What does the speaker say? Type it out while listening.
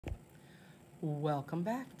Welcome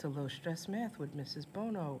back to Low Stress Math with Mrs.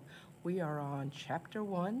 Bono. We are on Chapter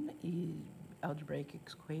 1, Algebraic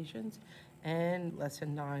Equations, and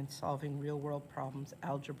Lesson 9, Solving Real-World Problems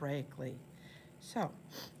Algebraically. So,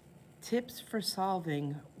 tips for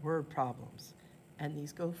solving word problems. And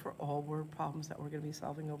these go for all word problems that we're going to be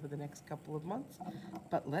solving over the next couple of months.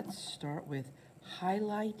 But let's start with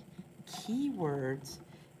highlight keywords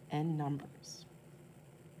and numbers.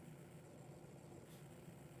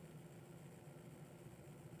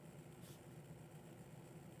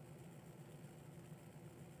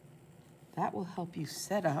 That will help you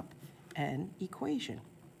set up an equation.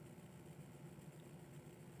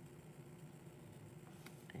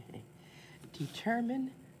 Okay.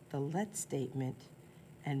 Determine the let statement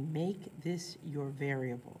and make this your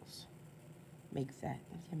variables. Make that.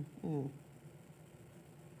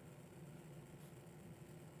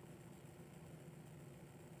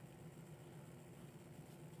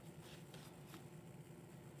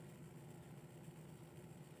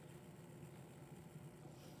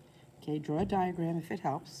 Okay, draw a diagram if it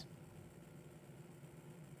helps.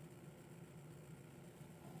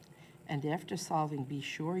 And after solving, be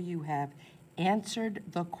sure you have answered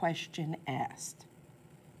the question asked.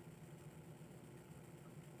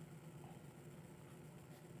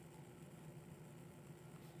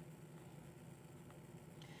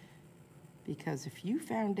 Because if you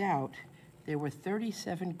found out there were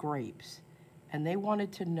 37 grapes and they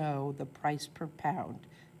wanted to know the price per pound,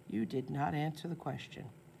 you did not answer the question.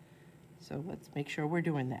 So let's make sure we're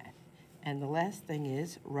doing that. And the last thing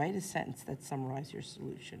is, write a sentence that summarizes your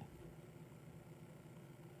solution.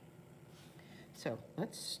 So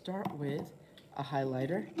let's start with a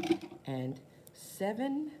highlighter and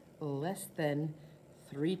 7 less than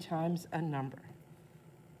 3 times a number.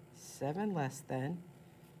 7 less than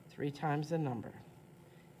 3 times a number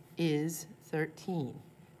is 13.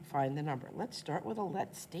 Find the number. Let's start with a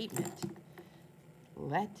let statement.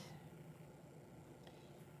 Let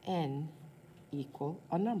n equal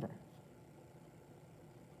a number.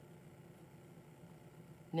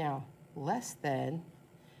 Now, less than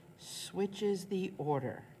switches the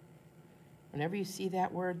order. Whenever you see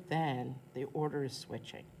that word then, the order is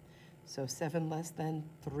switching. So 7 less than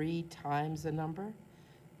 3 times a number.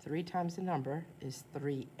 3 times a number is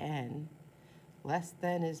 3n. Less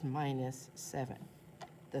than is minus 7.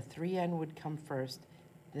 The 3n would come first,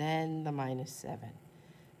 then the minus 7.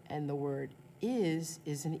 And the word is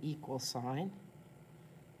an equal sign,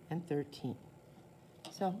 and 13.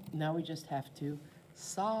 So now we just have to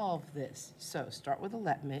solve this. So start with a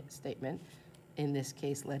let statement. In this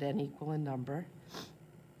case, let n equal a number.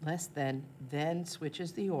 Less than, then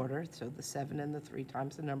switches the order, so the 7 and the 3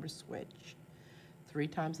 times the number switch. 3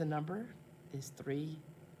 times the number is 3n.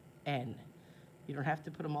 You don't have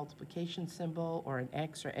to put a multiplication symbol or an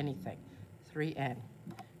x or anything. 3n.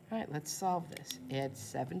 All right, let's solve this. Add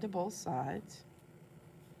 7 to both sides.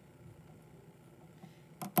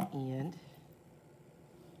 And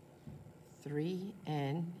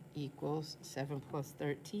 3n equals 7 plus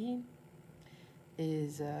 13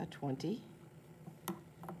 is 20.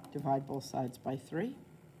 Divide both sides by 3.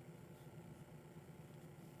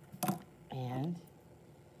 And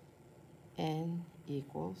n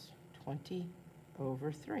equals 20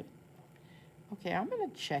 over 3. Okay, I'm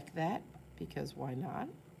going to check that because why not?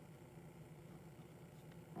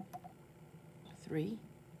 3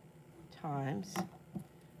 times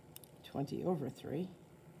 20 over 3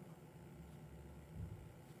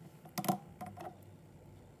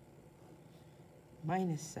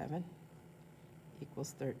 minus 7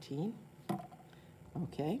 equals 13.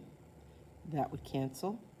 Okay, that would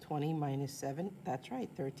cancel. 20 minus 7, that's right,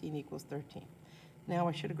 13 equals 13. Now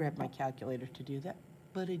I should have grabbed my calculator to do that,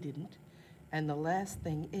 but I didn't. And the last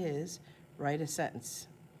thing is, write a sentence.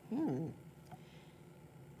 The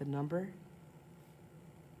number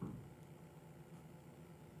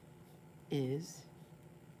is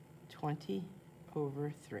 20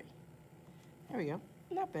 over 3. There we go.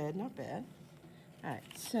 Not bad, not bad. All right,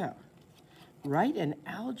 so write an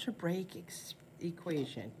algebraic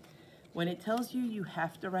equation. When it tells you you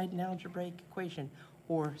have to write an algebraic equation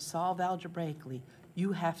or solve algebraically,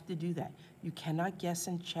 you have to do that. You cannot guess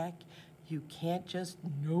and check. You can't just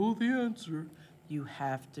know the answer. You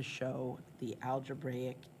have to show the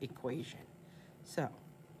algebraic equation. So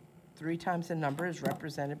 3 times the number is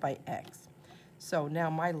represented by x. So now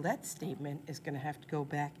my let statement is going to have to go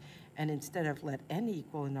back, and instead of let n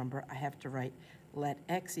equal a number, I have to write let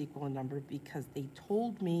x equal a number because they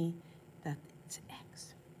told me that it's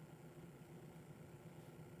x.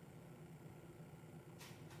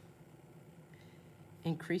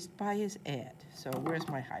 Increased by is add. So where's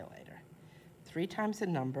my highlighter? 3 times the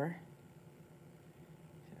number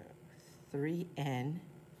 3n,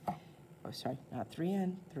 oh, sorry, not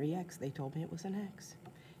 3n, 3x, they told me it was an x.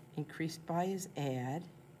 Increased by is add,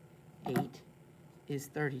 8 is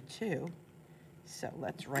 32, so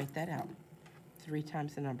let's write that out. 3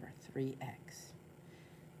 times the number, 3x.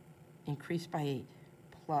 Increased by 8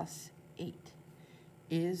 plus 8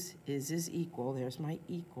 is equal, there's my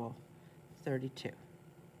equal, 32.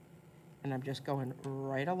 And I'm just going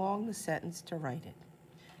right along the sentence to write it.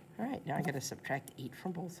 All right, now I got to subtract 8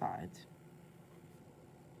 from both sides.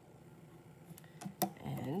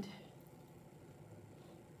 And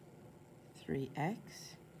 3x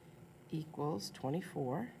equals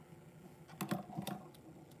 24.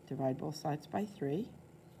 Divide both sides by 3.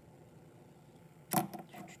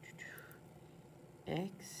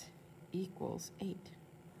 X equals 8.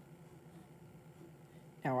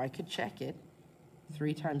 Now I could check it.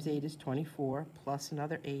 3 times 8 is 24, plus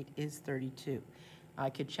another 8 is 32. I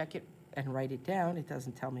could check it and write it down. It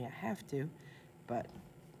doesn't tell me I have to, but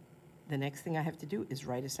the next thing I have to do is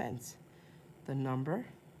write a sentence. The number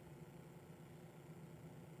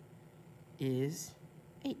is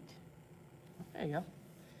 8. There you go.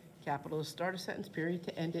 Capital to start a sentence, period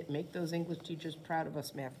to end it. Make those English teachers proud of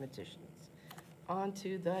us mathematicians. On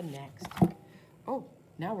to the next. Oh,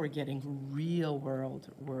 now we're getting real world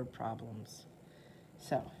word problems.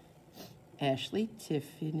 So, Ashley,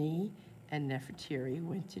 Tiffany, and Nefertiti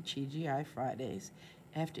went to TGI Fridays.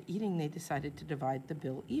 After eating, they decided to divide the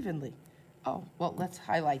bill evenly. Oh, well, let's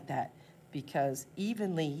highlight that because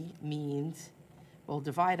evenly means, well,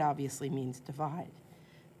 divide obviously means divide,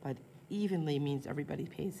 but evenly means everybody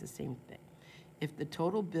pays the same thing. If the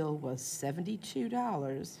total bill was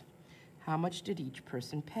 $72, how much did each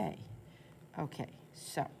person pay? Okay,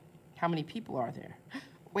 so how many people are there?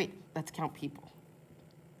 Wait, let's count people.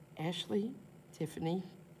 Ashley, Tiffany,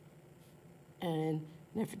 and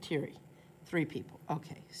Nefertiti, 3 people.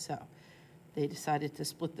 Okay, so they decided to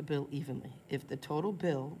split the bill evenly. If the total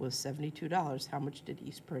bill was $72, how much did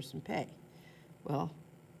each person pay? Well,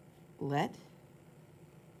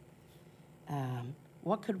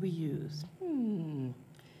 what could we use?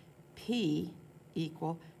 P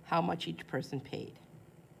equal how much each person paid.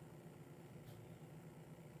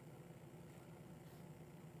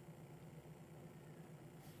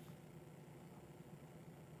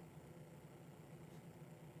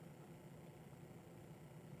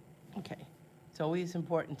 Okay, it's always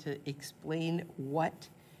important to explain what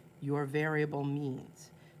your variable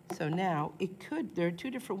means. So now, there are 2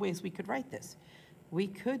 different ways we could write this. We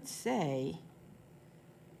could say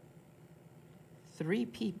 3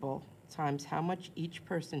 people times how much each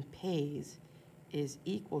person pays is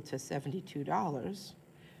equal to $72,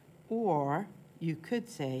 or you could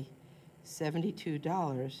say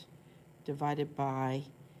 $72 divided by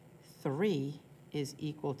 3 is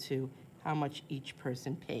equal to how much each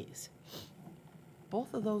person pays.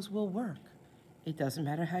 Both of those will work. It doesn't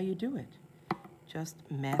matter how you do it. Just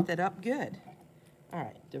math it up good. All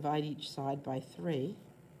right, divide each side by 3,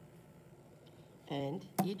 and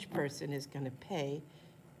each person is going to pay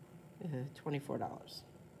 $24.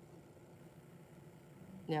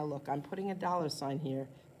 Now look, I'm putting a dollar sign here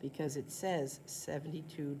because it says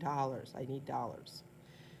 $72. I need dollars.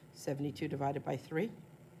 72 divided by 3,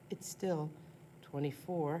 it's still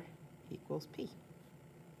 24 equals P,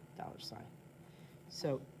 dollar sign.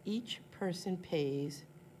 So each person pays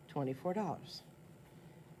 $24.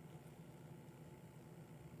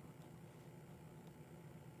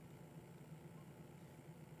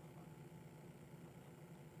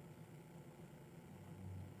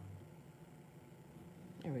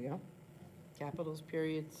 There we go. Capitals,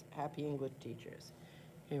 periods, happy English teachers.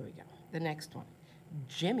 Here we go. The next one.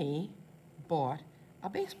 Jimmy bought a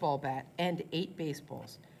baseball bat and 8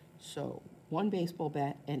 baseballs. So 1 baseball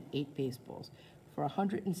bat and 8 baseballs for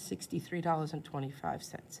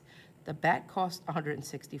 $163.25. The bat cost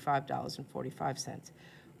 $165.45.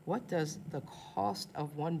 What does the cost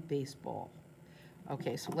of 1 baseball?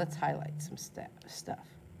 Okay, so let's highlight some stuff.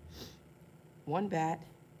 1 bat,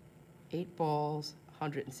 8 balls,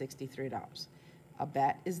 $163. A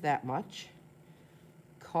bat is that much.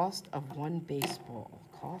 Cost of 1 baseball.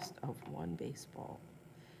 Cost of 1 baseball.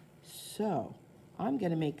 So I'm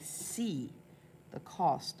going to make C the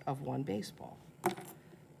cost of 1 baseball.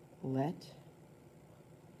 Let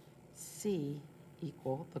C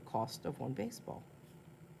equal the cost of 1 baseball.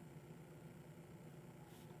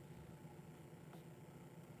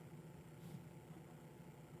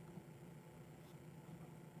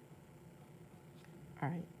 All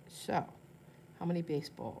right, so how many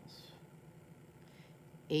baseballs?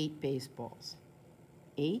 8 baseballs.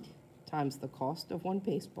 8 times the cost of 1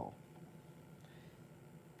 baseball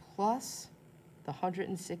plus the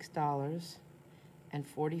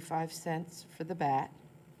 $106.45 for the bat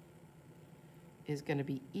is going to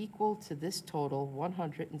be equal to this total,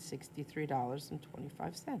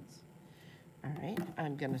 $163.25. All right,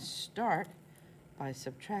 I'm going to start by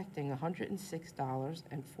subtracting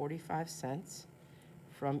 $106.45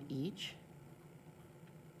 from each.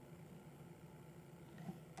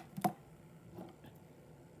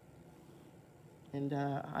 And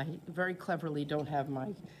I very cleverly don't have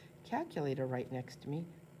my calculator right next to me,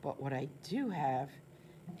 but what I do have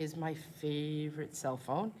is my favorite cell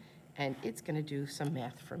phone, and it's going to do some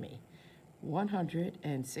math for me.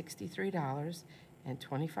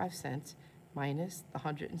 $163.25 minus the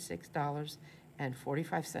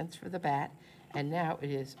 $106.45 for the bat, and now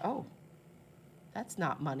it is, oh, that's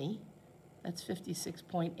not money. That's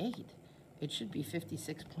 56.8. It should be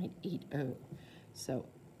 56.80. So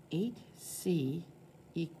 8C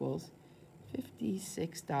equals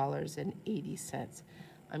 $56.80.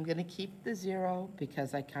 I'm going to keep the 0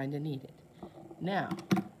 because I kind of need it. Now,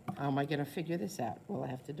 how am I going to figure this out? Well, I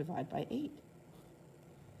have to divide by 8.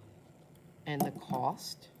 And the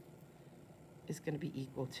cost is going to be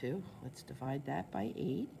equal to, let's divide that by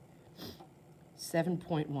 8,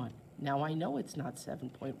 7.1. Now, I know it's not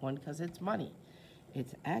 7.1 because it's money.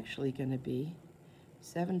 It's actually going to be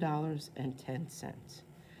 $7.10.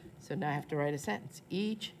 So now I have to write a sentence.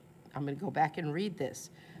 I'm going to go back and read this.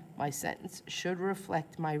 My sentence should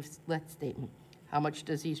reflect my let statement. How much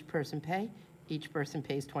does each person pay? Each person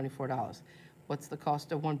pays $24. What's the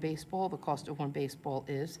cost of one baseball? The cost of one baseball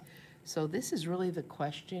is. So this is really the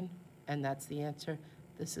question, and that's the answer.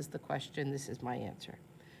 This is the question. This is my answer.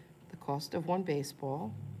 The cost of one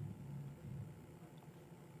baseball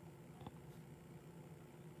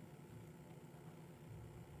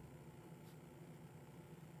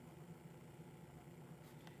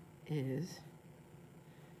is,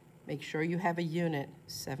 make sure you have a unit,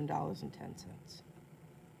 $7.10,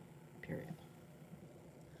 period.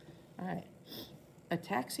 All right, a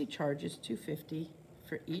taxi charges $2.50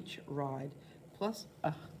 for each ride plus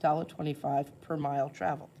 $1.25 per mile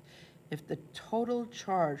traveled. If the total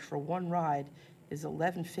charge for one ride is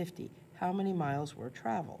 $11.50, how many miles were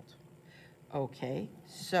traveled? Okay,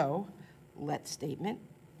 so let statement.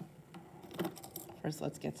 First,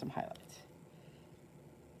 let's get some highlights.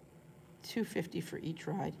 $2.50 for each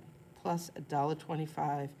ride, plus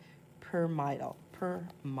 $1.25 per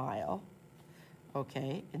mile.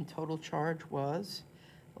 Okay, and total charge was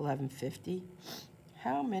 $11.50.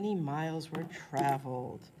 How many miles were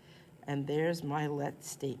traveled? And there's my let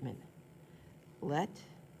statement. Let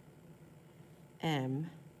M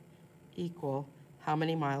equal how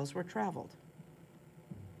many miles were traveled.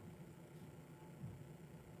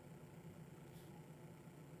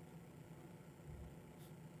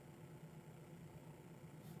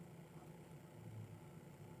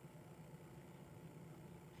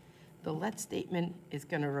 The let statement is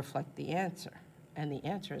going to reflect the answer, and the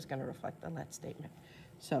answer is going to reflect the let statement.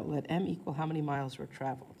 So let M equal how many miles were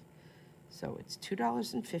traveled. So it's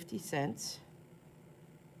 $2.50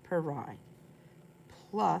 per ride,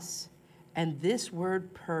 plus, and this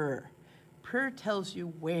word per tells you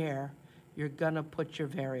where you're going to put your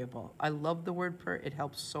variable. I love the word per, it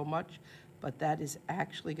helps so much, but that is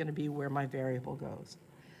actually going to be where my variable goes.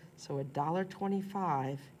 So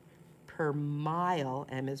 $1.25 per mile,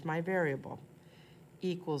 M is my variable,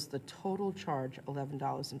 equals the total charge,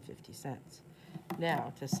 $11.50.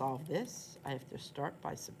 Now, to solve this, I have to start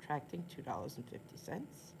by subtracting $2.50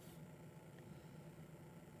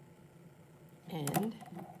 and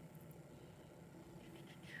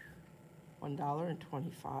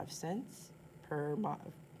 $1.25 per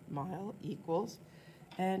mile equals,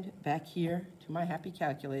 and back here to my happy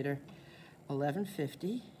calculator,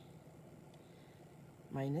 $11.50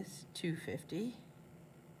 minus $2.50.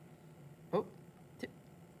 Oh,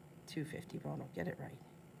 $2.50, Bono, get it right.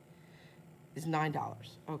 Is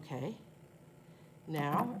 $9. Okay.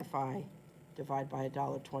 Now, if I divide by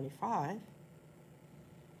 $1.25,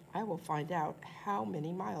 I will find out how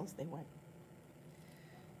many miles they went.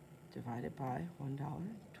 Divided by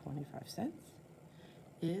 $1.25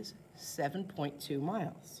 is 7.2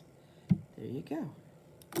 miles. There you go.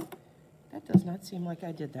 That does not seem like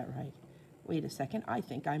I did that right. Wait a second, I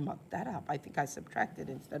think I mucked that up. I think I subtracted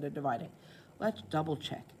instead of dividing. Let's double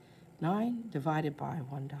check. 9 divided by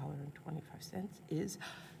 $1.25 is,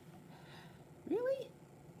 really?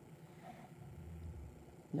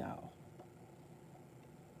 No.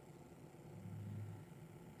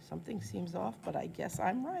 Something seems off, but I guess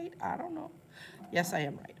I'm right. I don't know. Yes, I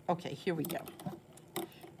am right. Okay, here we go.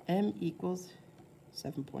 M equals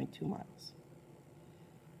 7.2 miles.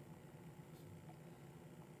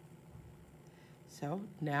 So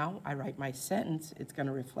now I write my sentence, it's going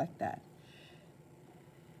to reflect that.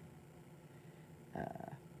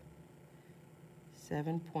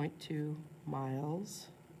 7.2 miles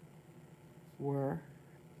were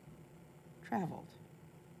traveled.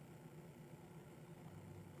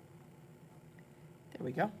 There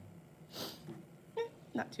we go.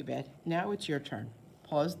 Not too bad. Now it's your turn.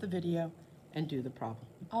 Pause the video and do the problem.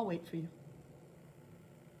 I'll wait for you.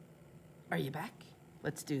 Are you back?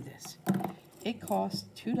 Let's do this. It costs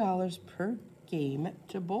 $2 per game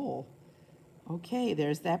to bowl. Okay,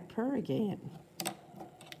 there's that per again.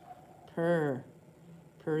 Per.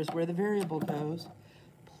 Per is where the variable goes.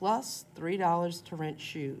 Plus $3 to rent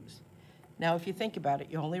shoes. Now, if you think about it,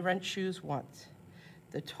 you only rent shoes once.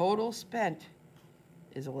 The total spent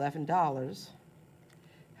is $11.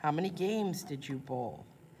 How many games did you bowl?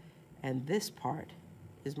 And this part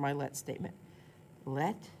is my let statement.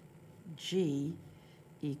 Let G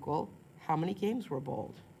equal how many games were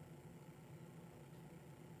bowled?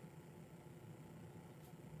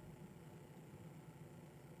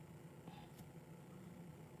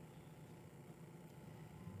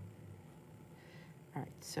 All right,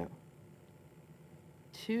 so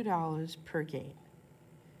 $2 per game.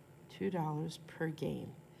 $2 per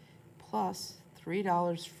game plus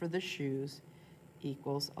 $3 for the shoes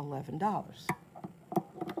equals $11.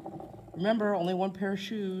 Remember, only one pair of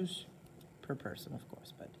shoes per person, of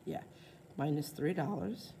course, but yeah, minus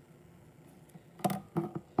 $3.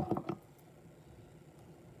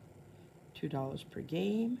 $2 per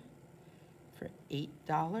game for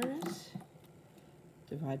 $8.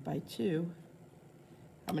 Divide by 2.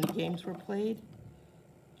 How many games were played?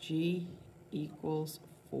 G equals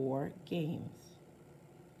 4 games.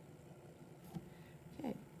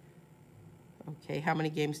 Okay, how many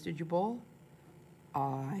games did you bowl?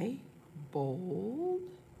 I bowled,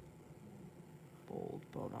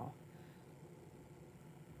 bono,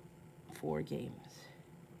 4 games.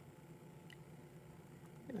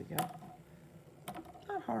 There we go.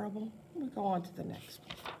 Not horrible. We'll go on to the next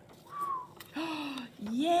one.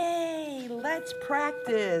 Yay! Let's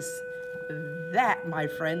practice. That, my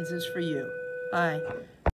friends, is for you. Bye.